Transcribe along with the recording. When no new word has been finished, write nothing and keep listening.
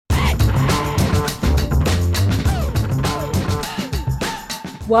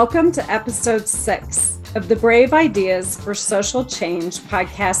Welcome to episode 6 of the Brave Ideas for Social Change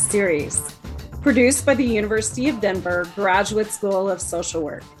podcast series, produced by the University of Denver Graduate School of Social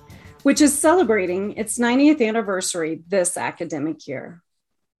Work, which is celebrating its 90th anniversary this academic year.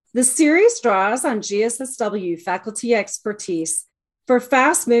 The series draws on GSSW faculty expertise for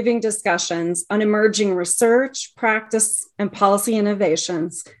fast-moving discussions on emerging research, practice, and policy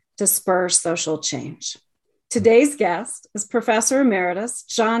innovations to spur social change. Today's guest is Professor Emeritus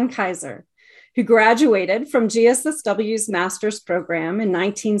John Kaiser, who graduated from GSSW's master's program in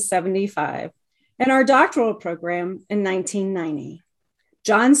 1975 and our doctoral program in 1990.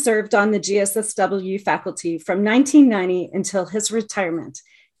 John served on the GSSW faculty from 1990 until his retirement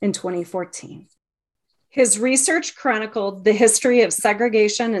in 2014. His research chronicled the history of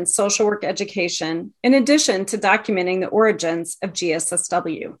segregation and social work education, in addition to documenting the origins of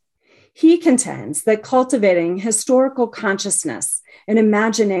GSSW. He contends that cultivating historical consciousness and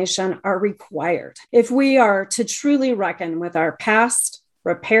imagination are required if we are to truly reckon with our past,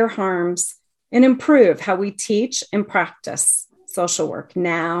 repair harms, and improve how we teach and practice social work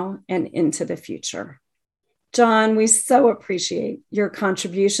now and into the future. John, we so appreciate your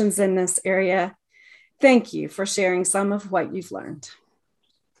contributions in this area. Thank you for sharing some of what you've learned.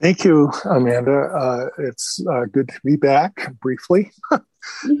 Thank you, Amanda. It's good to be back briefly.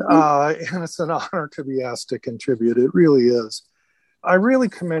 And it's an honor to be asked to contribute. It really is. I really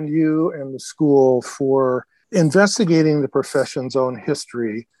commend you and the school for investigating the profession's own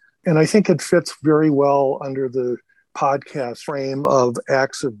history. And I think it fits very well under the podcast frame of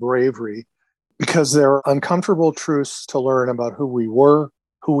acts of bravery, because there are uncomfortable truths to learn about who we were,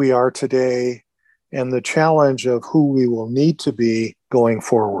 who we are today, and the challenge of who we will need to be going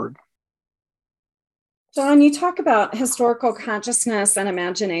forward. John, you talk about historical consciousness and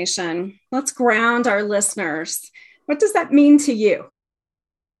imagination. Let's ground our listeners. What does that mean to you?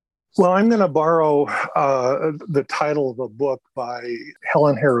 Well, I'm going to borrow the title of a book by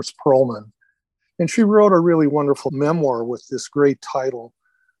Helen Harris Perlman. And she wrote a really wonderful memoir with this great title,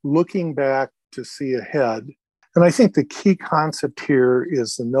 Looking Back to See Ahead. And I think the key concept here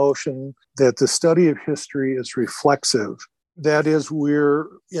is the notion that the study of history is reflexive. That is, we're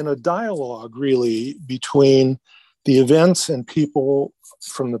in a dialogue, really, between the events and people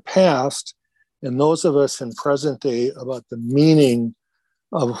from the past and those of us in present day about the meaning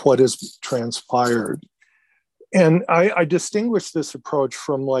of what has transpired. And I distinguish this approach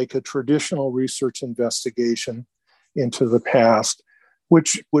from like a traditional research investigation into the past,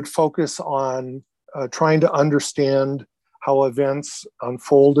 which would focus on trying to understand how events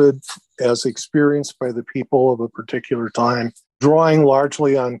unfolded as experienced by the people of a particular time, drawing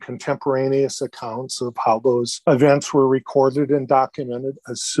largely on contemporaneous accounts of how those events were recorded and documented,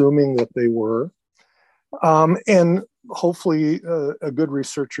 assuming that they were. And hopefully a good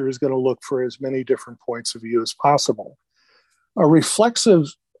researcher is going to look for as many different points of view as possible. A reflexive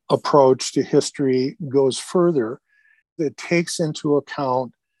approach to history goes further. It takes into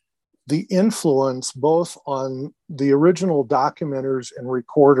account the influence both on the original documenters and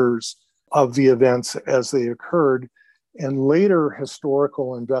recorders of the events as they occurred, and later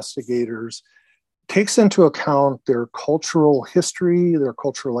historical investigators, takes into account their cultural history, their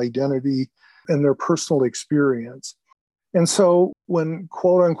cultural identity, and their personal experience. And so when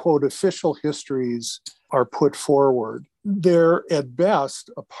quote unquote official histories are put forward, they're at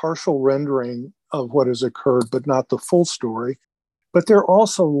best a partial rendering of what has occurred, but not the full story. But they're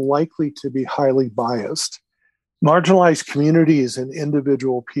also likely to be highly biased. Marginalized communities and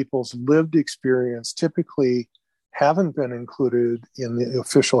individual people's lived experience typically haven't been included in the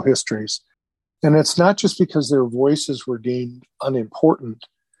official histories. And it's not just because their voices were deemed unimportant,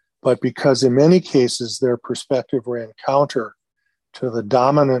 but because in many cases their perspective ran counter to the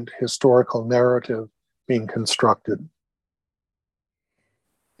dominant historical narrative being constructed.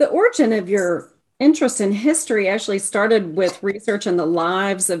 The origin of your interest in history actually started with research in the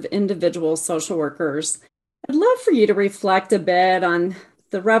lives of individual social workers. I'd love for you to reflect a bit on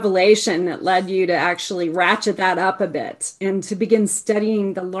the revelation that led you to actually ratchet that up a bit and to begin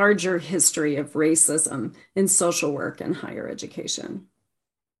studying the larger history of racism in social work and higher education.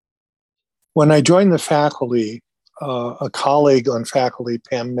 When I joined the faculty, a colleague on faculty,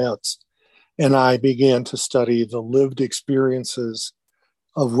 Pam Metz, and I began to study the lived experiences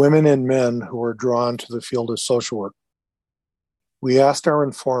of women and men who are drawn to the field of social work. We asked our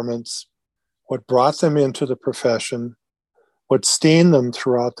informants what brought them into the profession, what stained them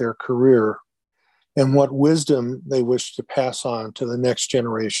throughout their career, and what wisdom they wished to pass on to the next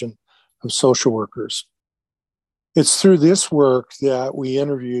generation of social workers. It's through this work that we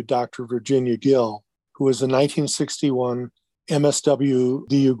interviewed Dr. Virginia Gill, who was a 1961 MSW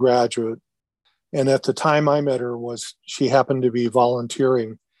DU graduate. And at the time I met her, she happened to be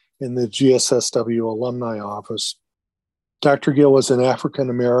volunteering in the GSSW alumni office. Dr. Gill was an African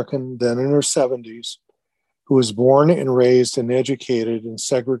American, then in her 70s, who was born and raised and educated in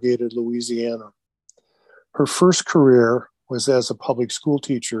segregated Louisiana. Her first career was as a public school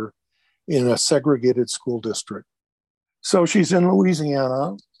teacher in a segregated school district. So she's in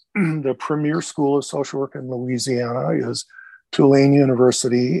Louisiana. The premier school of social work in Louisiana is Tulane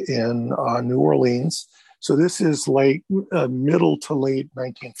University in New Orleans. So this is middle to late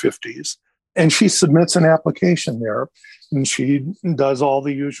 1950s. And she submits an application there. And she does all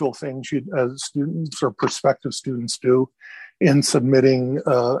the usual things students or prospective students do in submitting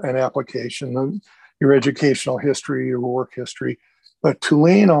an application, your educational history, your work history. But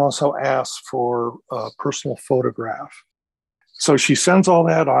Tulane also asks for a personal photograph. So she sends all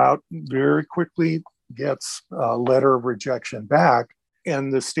that out, very quickly gets a letter of rejection back.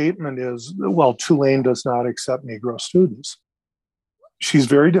 And the statement is, well, Tulane does not accept Negro students. She's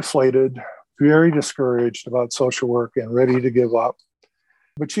very deflated, very discouraged about social work and ready to give up.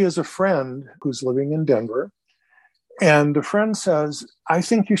 But she has a friend who's living in Denver. And the friend says, I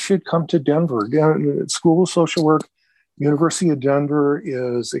think you should come to Denver. School of Social Work, University of Denver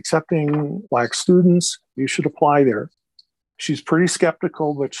is accepting Black students. You should apply there. She's pretty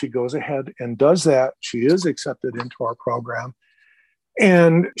skeptical, but she goes ahead and does that. She is accepted into our program.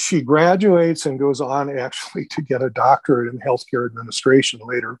 And she graduates and goes on actually to get a doctorate in healthcare administration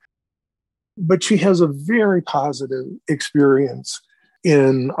later. But she has a very positive experience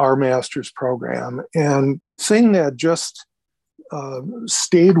in our master's program. And the thing that just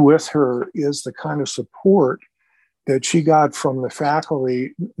stayed with her is the kind of support that she got from the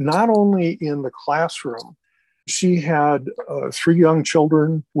faculty, not only in the classroom. She had 3 young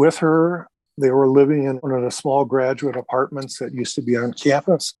children with her. They were living in one of the small graduate apartments that used to be on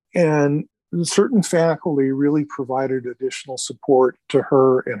campus. And certain faculty really provided additional support to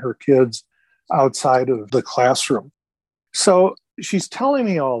her and her kids outside of the classroom. So she's telling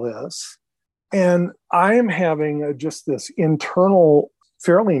me all this, and I am having just this internal,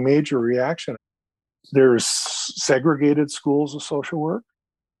 fairly major reaction. There's segregated schools of social work.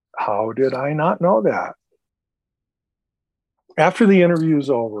 How did I not know that? After the interview is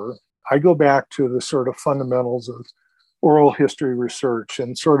over, I go back to the sort of fundamentals of oral history research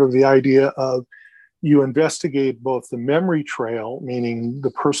and sort of the idea of you investigate both the memory trail, meaning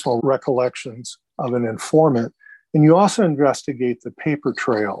the personal recollections of an informant, and you also investigate the paper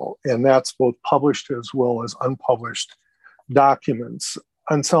trail, and that's both published as well as unpublished documents.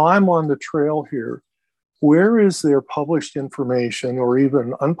 And so I'm on the trail here. Where is there published information or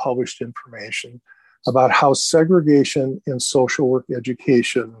even unpublished information about how segregation in social work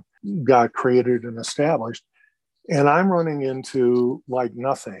education got created and established? And I'm running into like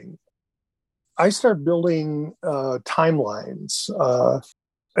nothing. I start building timelines,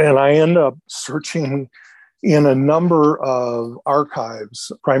 and I end up searching in a number of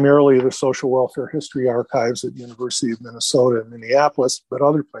archives, primarily the social welfare history archives at University of Minnesota in Minneapolis, but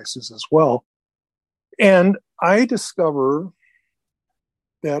other places as well. And I discover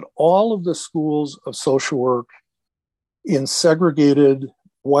that all of the schools of social work in segregated,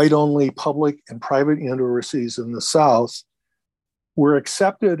 white-only public and private universities in the South were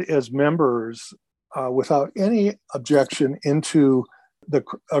accepted as members without any objection into the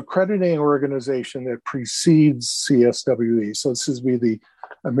accrediting organization that precedes CSWE. So this would be the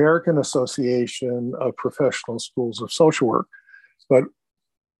American Association of Professional Schools of Social Work. But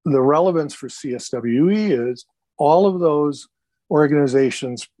the relevance for CSWE is all of those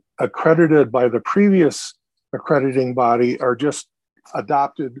organizations accredited by the previous accrediting body are just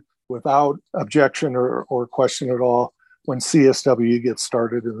adopted without objection or question at all when CSW gets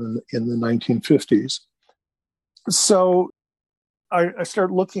started in the 1950s. So I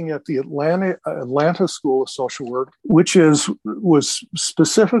start looking at the Atlanta School of Social Work, which was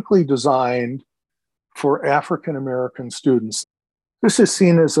specifically designed for African American students. This is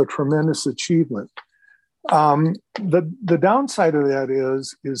seen as a tremendous achievement. The downside of that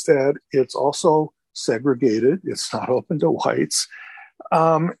is that it's also segregated. It's not open to whites.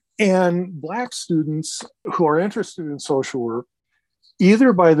 And Black students who are interested in social work,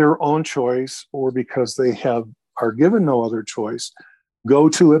 either by their own choice or because they are given no other choice, go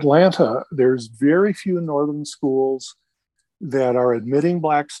to Atlanta. There's very few northern schools that are admitting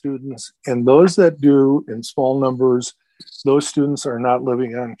Black students, and those that do, in small numbers, those students are not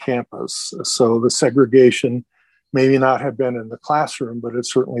living on campus. So the segregation maybe not have been in the classroom, but it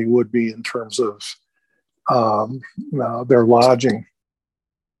certainly would be in terms of their lodging.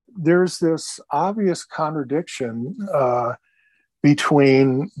 There's this obvious contradiction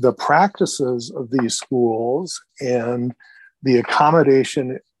between the practices of these schools and the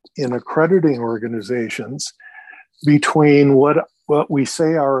accommodation in accrediting organizations, between what we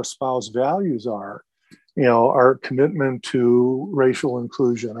say our espoused values are, our commitment to racial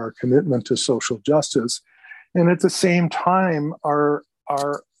inclusion, our commitment to social justice, and at the same time, our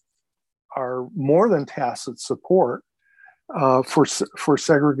more than tacit support for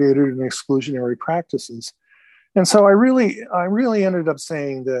segregated and exclusionary practices. And so I really ended up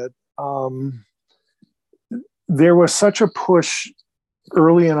saying that there was such a push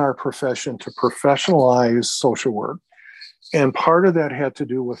early in our profession to professionalize social work. And part of that had to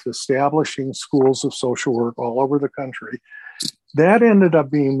do with establishing schools of social work all over the country. That ended up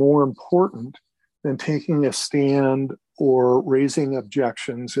being more important than taking a stand or raising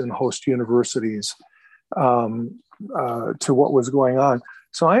objections in host universities to what was going on.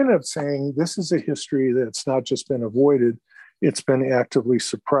 So I ended up saying this is a history that's not just been avoided, it's been actively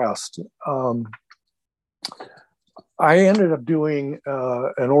suppressed. I ended up doing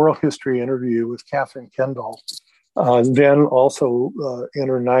an oral history interview with Catherine Kendall, then also in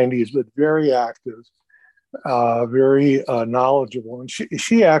her 90s, but very active, very knowledgeable. And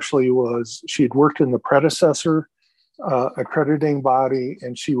she actually she'd worked in the predecessor accrediting body,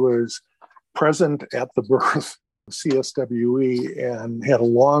 and she was present at the birth of CSWE and had a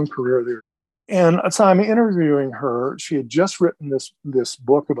long career there. And so I'm interviewing her. She had just written this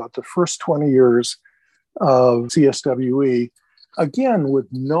book about the first 20 years of CSWE, again, with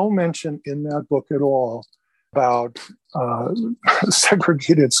no mention in that book at all about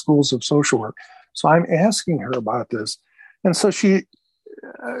segregated schools of social work. So I'm asking her about this. And so she's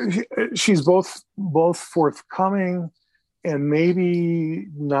both forthcoming and maybe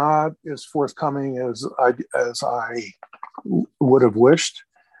not as forthcoming as I would have wished.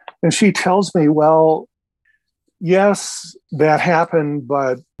 And she tells me, well, yes, that happened,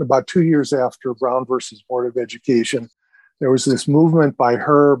 but about 2 years after Brown versus Board of Education, there was this movement by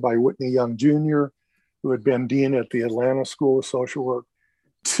Whitney Young Jr., who had been dean at the Atlanta School of Social Work,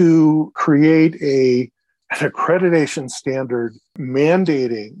 to create an accreditation standard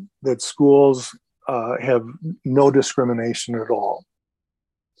mandating that schools have no discrimination at all.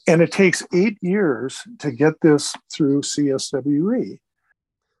 And it takes 8 years to get this through CSWE.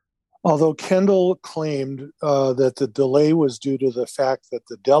 Although Kendall claimed that the delay was due to the fact that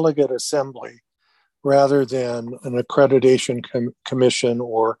the delegate assembly, rather than an accreditation commission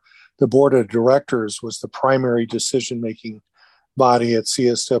or the board of directors, was the primary decision-making body at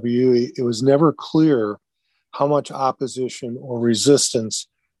CSWE, it was never clear how much opposition or resistance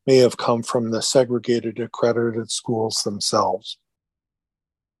may have come from the segregated accredited schools themselves.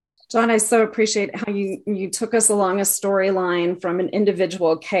 John, I so appreciate how you took us along a storyline from an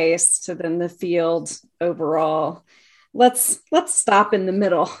individual case to then the field overall. Let's stop in the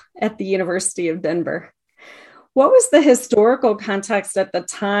middle at the University of Denver. What was the historical context at the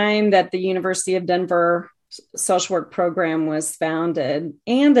time that the University of Denver social work program was founded,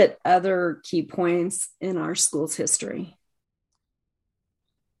 and at other key points in our school's history?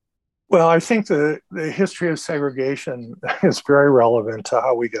 Well, I think the history of segregation is very relevant to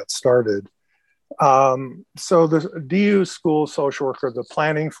how we got started. So the DU School of Social Worker, the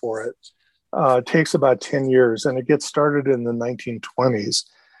planning for it takes about 10 years, and it gets started in the 1920s.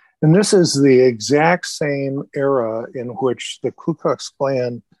 And this is the exact same era in which the Ku Klux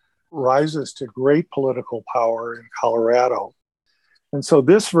Klan rises to great political power in Colorado. And so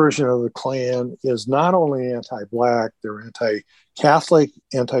this version of the Klan is not only anti-Black, they're anti-Catholic,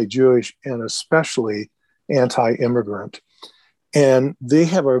 anti-Jewish, and especially anti-immigrant. And they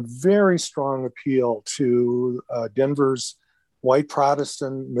have a very strong appeal to Denver's white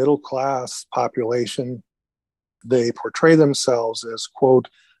Protestant middle-class population. They portray themselves as, quote,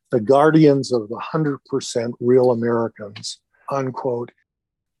 the guardians of the 100% real Americans, unquote.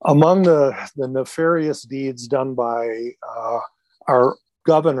 Among the nefarious deeds done by our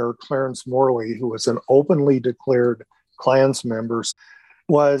governor, Clarence Morley, who was an openly declared Klans member,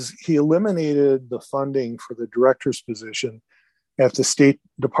 was he eliminated the funding for the director's position at the State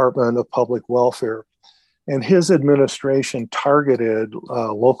Department of Public Welfare. And his administration targeted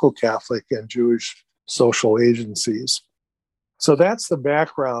local Catholic and Jewish social agencies. So that's the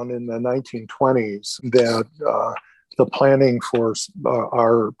background in the 1920s that the planning for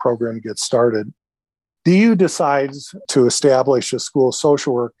our program gets started. DU decides to establish a school of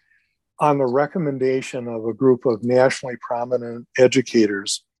social work on the recommendation of a group of nationally prominent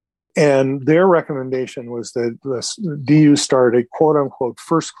educators. And their recommendation was that the DU start a quote unquote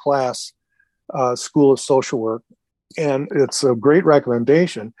first class school of social work. And it's a great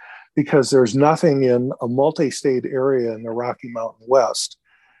recommendation. because there's nothing in a multi-state area in the Rocky Mountain West.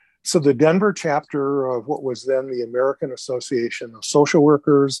 So the Denver chapter of what was then the American Association of Social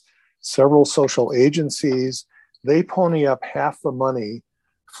Workers, several social agencies, they pony up half the money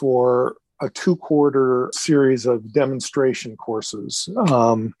for a 2-quarter series of demonstration courses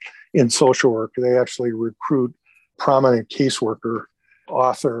in social work. They actually recruit prominent caseworker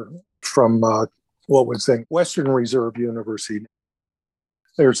author from what was then Western Reserve University.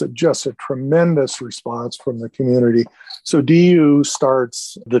 There's just a tremendous response from the community. So DU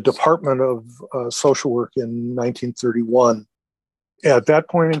starts the Department of Social Work in 1931. At that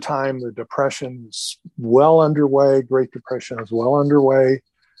point in time, the Depression is well underway. Great Depression is well underway.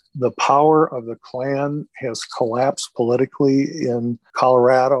 The power of the Klan has collapsed politically in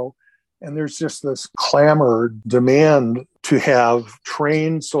Colorado. And there's just this clamor, demand to have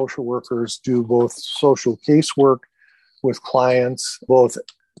trained social workers do both social casework with clients, both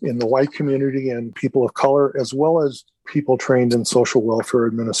in the white community and people of color, as well as people trained in social welfare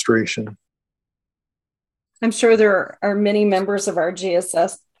administration. I'm sure there are many members of our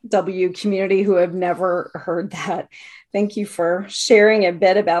GSSW community who have never heard that. Thank you for sharing a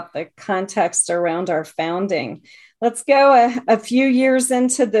bit about the context around our founding. Let's go a few years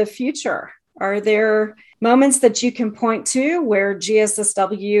into the future. Are there moments that you can point to where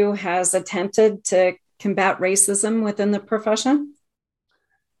GSSW has attempted to combat racism within the profession?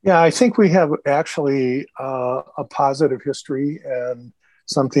 Yeah, I think we have actually a positive history and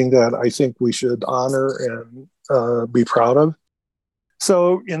something that I think we should honor and be proud of.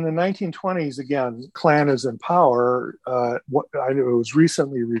 So in the 1920s, again, Klan is in power. It was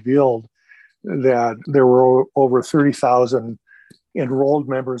recently revealed that there were over 30,000 enrolled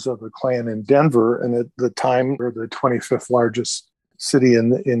members of the Klan in Denver, and at the time, we're the 25th largest city in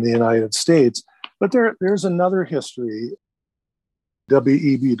the United States. But there's another history.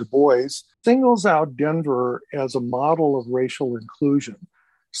 W.E.B. Du Bois singles out Denver as a model of racial inclusion.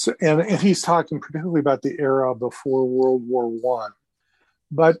 So, and he's talking particularly about the era before World War I.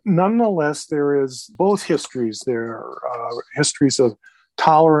 But nonetheless, there is both histories there, histories of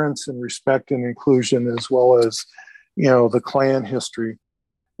tolerance and respect and inclusion, as well as, the Klan history.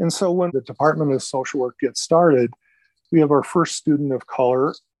 And so when the Department of Social Work gets started, we have our first student of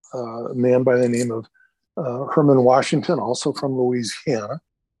color, a man by the name of Herman Washington, also from Louisiana.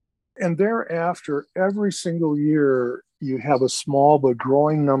 And thereafter, every single year, you have a small but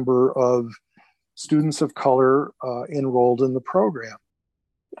growing number of students of color enrolled in the program.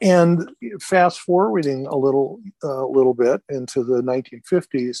 And fast forwarding a little bit into the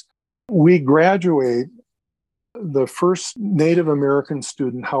 1950s, we graduate. The first Native American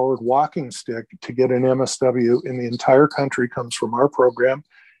student, Howard Walkingstick, to get an MSW in the entire country comes from our program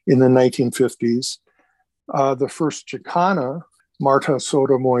in the 1950s. The first Chicana, Marta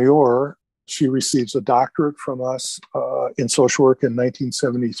Sotomayor, she receives a doctorate from us in social work in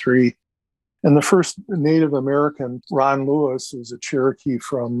 1973. And the first Native American, Ron Lewis, who's a Cherokee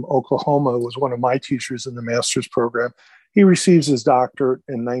from Oklahoma, was one of my teachers in the master's program. He receives his doctorate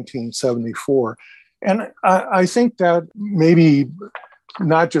in 1974. And I think that maybe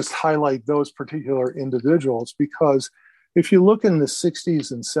not just highlight those particular individuals, because if you look in the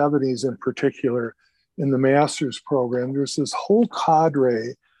 60s and 70s in particular, in the master's program, there's this whole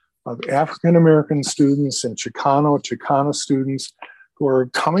cadre of African-American students and Chicana students who are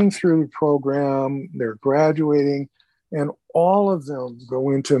coming through the program, they're graduating, and all of them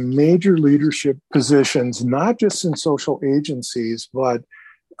go into major leadership positions, not just in social agencies, but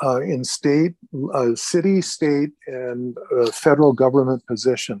in state, city, state, and federal government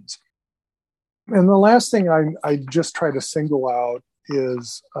positions. And the last thing I just try to single out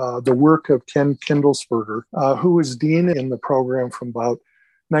is the work of Ken Kindlesberger, who was dean in the program from about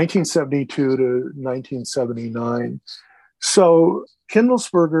 1972 to 1979. So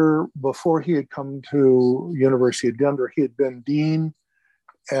Kindlesberger, before he had come to University of Denver, he had been dean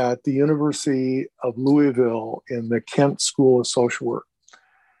at the University of Louisville in the Kent School of Social Work.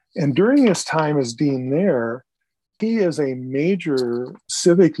 And during his time as dean there, he is a major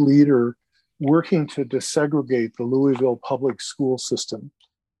civic leader working to desegregate the Louisville public school system.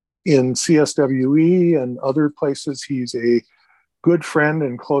 In CSWE and other places, he's a good friend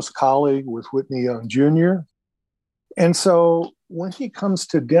and close colleague with Whitney Young Jr. And so when he comes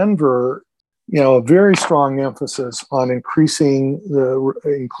to Denver, a very strong emphasis on increasing the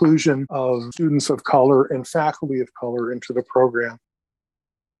inclusion of students of color and faculty of color into the program.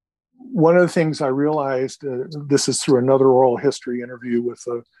 One of the things I realized, this is through another oral history interview with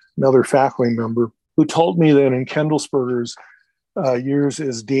another faculty member, who told me that in Kindlesberger's years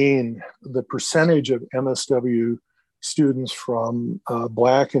as dean, the percentage of MSW students from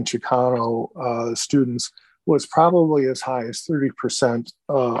Black and Chicano students was probably as high as 30%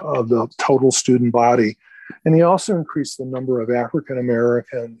 of the total student body. And he also increased the number of African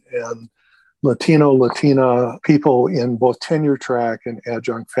American and Latina people in both tenure track and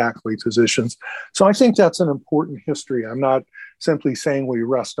adjunct faculty positions. So I think that's an important history. I'm not simply saying we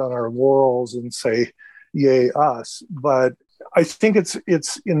rest on our laurels and say, yay us, but I think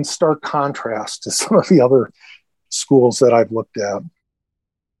it's in stark contrast to some of the other schools that I've looked at.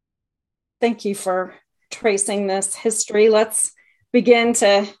 Thank you for tracing this history. Let's begin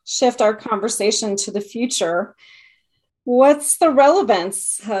to shift our conversation to the future. What's the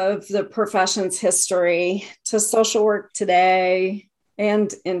relevance of the profession's history to social work today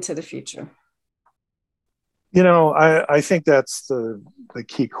and into the future? I think that's the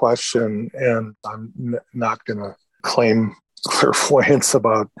key question, and I'm not going to claim clairvoyance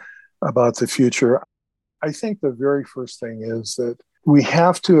about the future. I think the very first thing is that we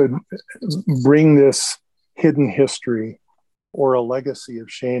have to bring this hidden history, or a legacy of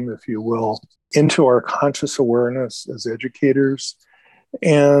shame, if you will, into our conscious awareness as educators.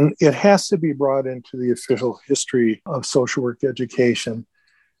 And it has to be brought into the official history of social work education.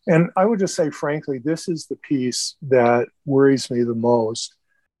 And I would just say, frankly, this is the piece that worries me the most.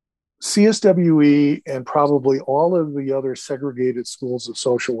 CSWE and probably all of the other segregated schools of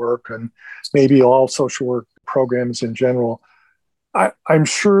social work, and maybe all social work programs in general, I'm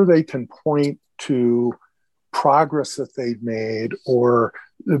sure they can point to progress that they've made or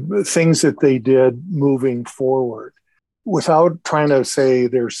things that they did moving forward. Without trying to say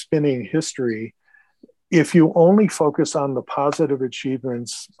they're spinning history, if you only focus on the positive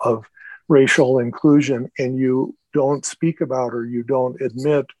achievements of racial inclusion and you don't speak about, or you don't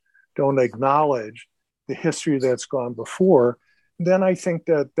admit, don't acknowledge the history that's gone before, then I think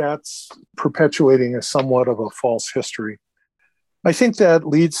that that's perpetuating a somewhat of a false history. I think that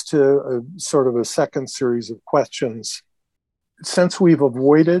leads to a sort of a second series of questions. Since we've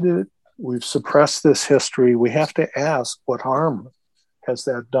avoided it, we've suppressed this history, we have to ask, what harm has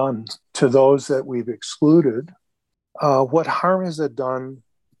that done to those that we've excluded? What harm has it done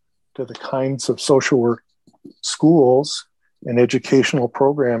to the kinds of social work schools and educational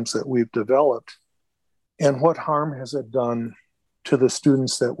programs that we've developed? And what harm has it done to the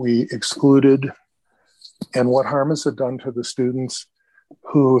students that we excluded? And what harm has it done to the students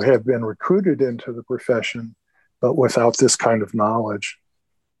who have been recruited into the profession, but without this kind of knowledge?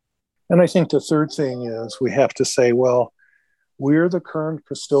 And I think the third thing is we have to say, well, we're the current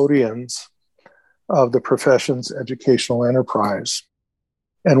custodians of the profession's educational enterprise.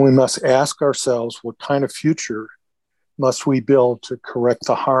 And we must ask ourselves, what kind of future must we build to correct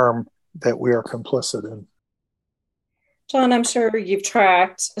the harm that we are complicit in? John, I'm sure you've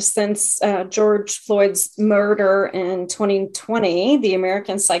tracked since George Floyd's murder in 2020, the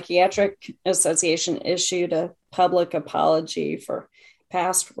American Psychiatric Association issued a public apology for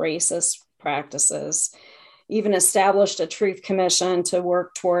past racist practices, even established a truth commission to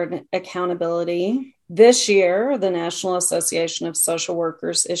work toward accountability. This year, the National Association of Social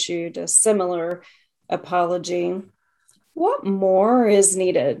Workers issued a similar apology. What more is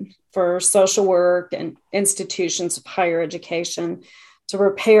needed for social work and institutions of higher education to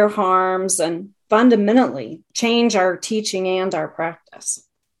repair harms and fundamentally change our teaching and our practice?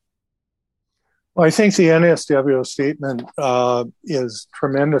 Well, I think the NASW statement is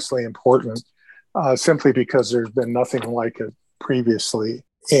tremendously important, simply because there's been nothing like it previously.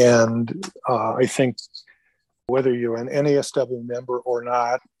 And I think whether you're an NASW member or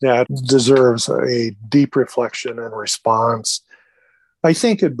not, that deserves a deep reflection and response. I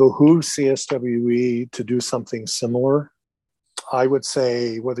think it behooves CSWE to do something similar. I would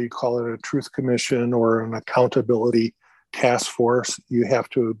say, whether you call it a truth commission or an accountability task force, you have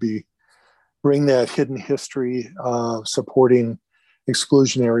to bring that hidden history of supporting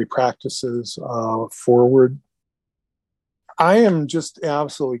exclusionary practices forward. I am just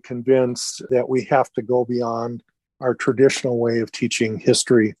absolutely convinced that we have to go beyond our traditional way of teaching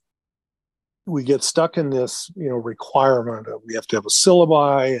history. We get stuck in this, requirement of we have to have a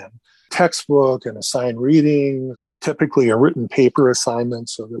syllabi and textbook and assigned reading, typically a written paper assignment,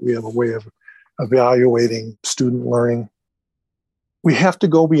 so that we have a way of evaluating student learning. We have to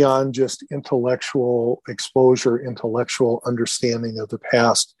go beyond just intellectual exposure, intellectual understanding of the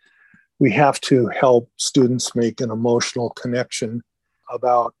past. We have to help students make an emotional connection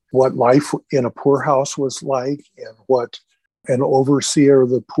about what life in a poorhouse was like and what an overseer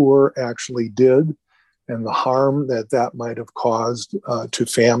of the poor actually did and the harm that might have caused to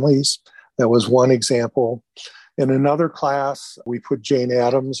families. That was one example. In another class, we put Jane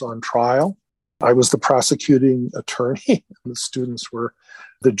Addams on trial. I was the prosecuting attorney, and the students were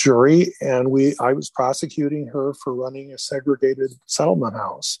the jury, and I was prosecuting her for running a segregated settlement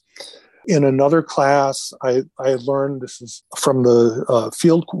house. In another class, I learned, this is from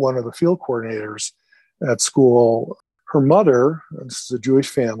one of the field coordinators at school. Her mother, this is a Jewish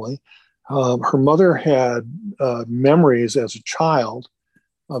family, her mother had memories as a child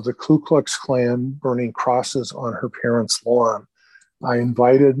of the Ku Klux Klan burning crosses on her parents' lawn. I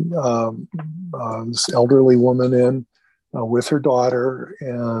invited this elderly woman in with her daughter,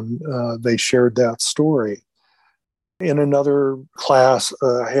 and they shared that story. In another class,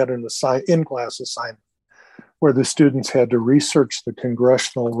 I had an in-class assignment where the students had to research the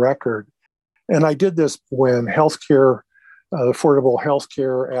congressional record. And I did this when healthcare, the Affordable Health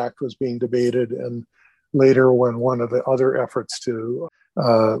Care Act was being debated, and later when one of the other efforts to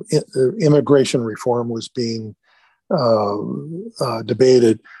immigration reform was being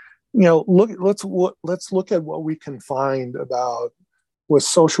debated. Let's look at what we can find about, was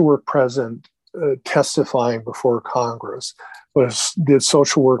social work present testifying before Congress? Did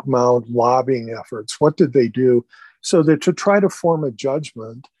social work mount lobbying efforts? What did they do? So that to try to form a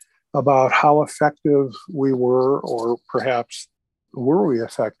judgment about how effective we were, or perhaps were we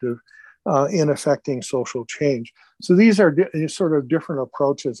effective in affecting social change. So these are sort of different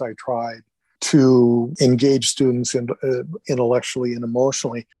approaches I tried to engage students intellectually and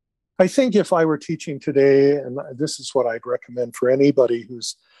emotionally. I think if I were teaching today, and this is what I'd recommend for anybody who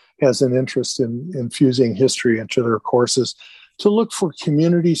has an interest in infusing history into their courses, to look for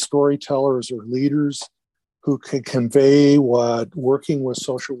community storytellers or leaders who can convey what working with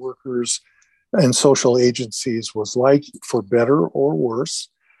social workers and social agencies was like, for better or worse.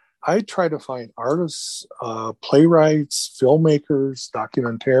 I try to find artists, playwrights, filmmakers,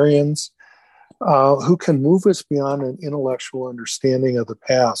 documentarians, who can move us beyond an intellectual understanding of the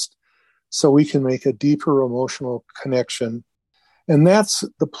past so we can make a deeper emotional connection. And that's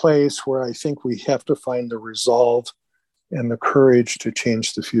the place where I think we have to find the resolve and the courage to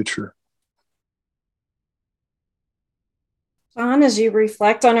change the future. John, as you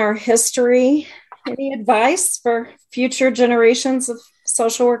reflect on our history, any advice for future generations of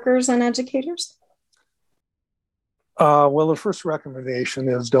social workers and educators? Well, the first recommendation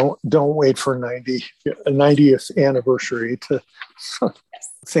is don't wait for 90th anniversary to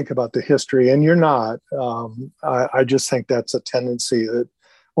think about the history. And you're not. I just think that's a tendency that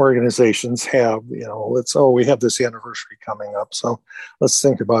organizations have. We have this anniversary coming up, so let's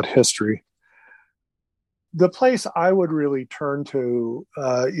think about history. The place I would really turn to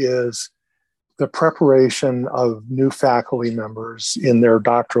is the preparation of new faculty members in their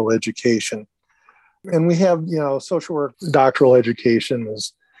doctoral education. And we have, social work doctoral education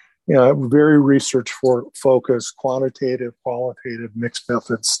is, very research focused, quantitative, qualitative, mixed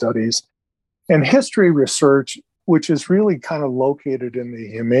method studies. And history research, which is really kind of located in the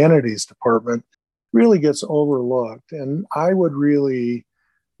humanities department, really gets overlooked. And I would really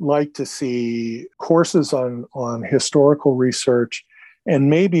like to see courses on historical research, and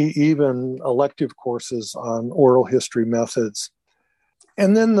maybe even elective courses on oral history methods.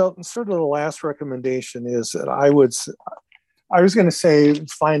 And then the last recommendation is that I was going to say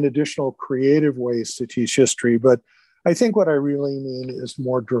find additional creative ways to teach history, but I think what I really mean is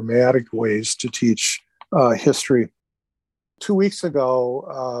more dramatic ways to teach history. 2 weeks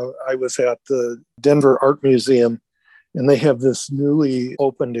ago, I was at the Denver Art Museum, and they have this newly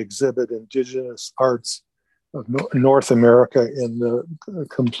opened exhibit, Indigenous Arts of North America, in the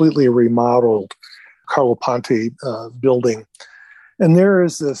completely remodeled Carlo Ponti building. And there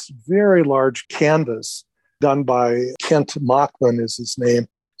is this very large canvas done by Kent Mockman, is his name.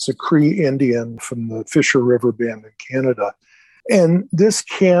 It's a Cree Indian from the Fisher River Band in Canada. And this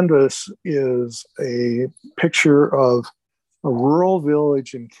canvas is a picture of a rural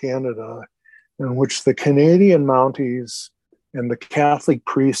village in Canada in which the Canadian Mounties and the Catholic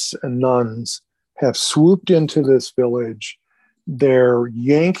priests and nuns have swooped into this village. They're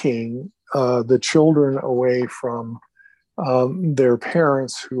yanking the children away from their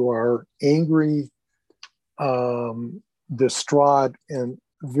parents, who are angry, distraught, and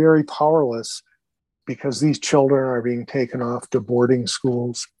very powerless because these children are being taken off to boarding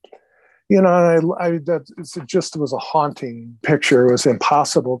schools. It just was a haunting picture. It was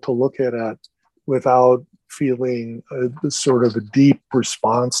impossible to look at it without feeling sort of a deep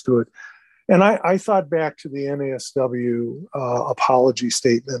response to it. And I thought back to the NASW apology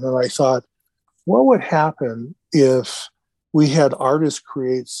statement, and I thought, what would happen if we had artists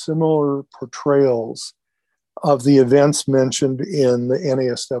create similar portrayals of the events mentioned in the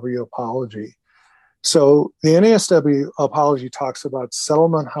NASW apology? So the NASW apology talks about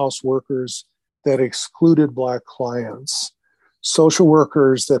settlement house workers that excluded Black clients, social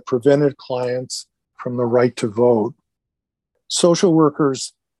workers that prevented clients from the right to vote, social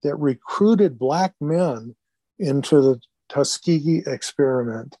workers that recruited Black men into the Tuskegee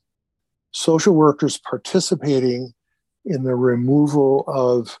experiment, social workers participating in the removal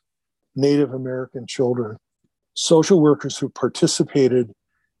of Native American children, social workers who participated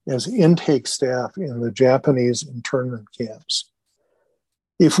as intake staff in the Japanese internment camps.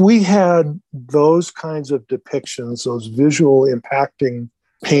 If we had those kinds of depictions, those visual impacting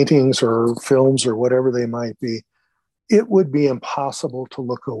paintings or films or whatever they might be, it would be impossible to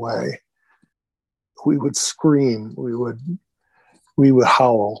look away. We would scream, we would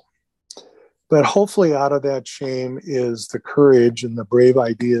howl. But hopefully out of that shame is the courage and the brave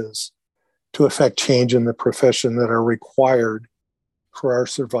ideas to effect change in the profession that are required for our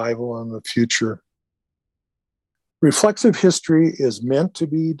survival in the future. Reflexive history is meant to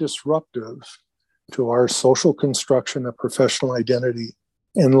be disruptive to our social construction of professional identity.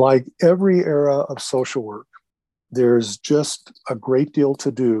 And like every era of social work, there's just a great deal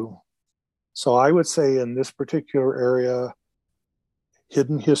to do. So I would say in this particular area,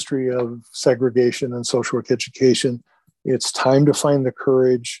 hidden history of segregation and social work education, it's time to find the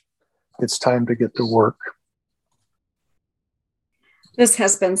courage. It's time to get to work. This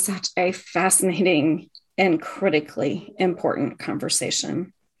has been such a fascinating and critically important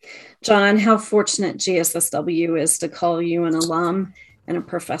conversation. John, how fortunate GSSW is to call you an alum and a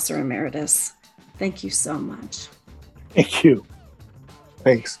professor emeritus. Thank you so much. Thank you.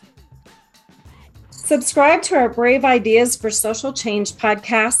 Thanks. Subscribe to our Brave Ideas for Social Change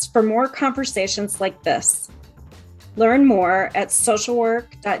podcast for more conversations like this. Learn more at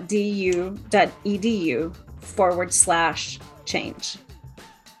socialwork.du.edu/change.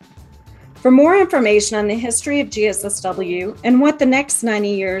 For more information on the history of GSSW and what the next 90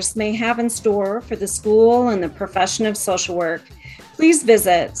 years may have in store for the school and the profession of social work, please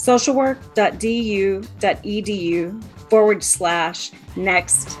visit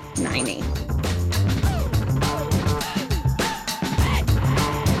socialwork.du.edu/next90.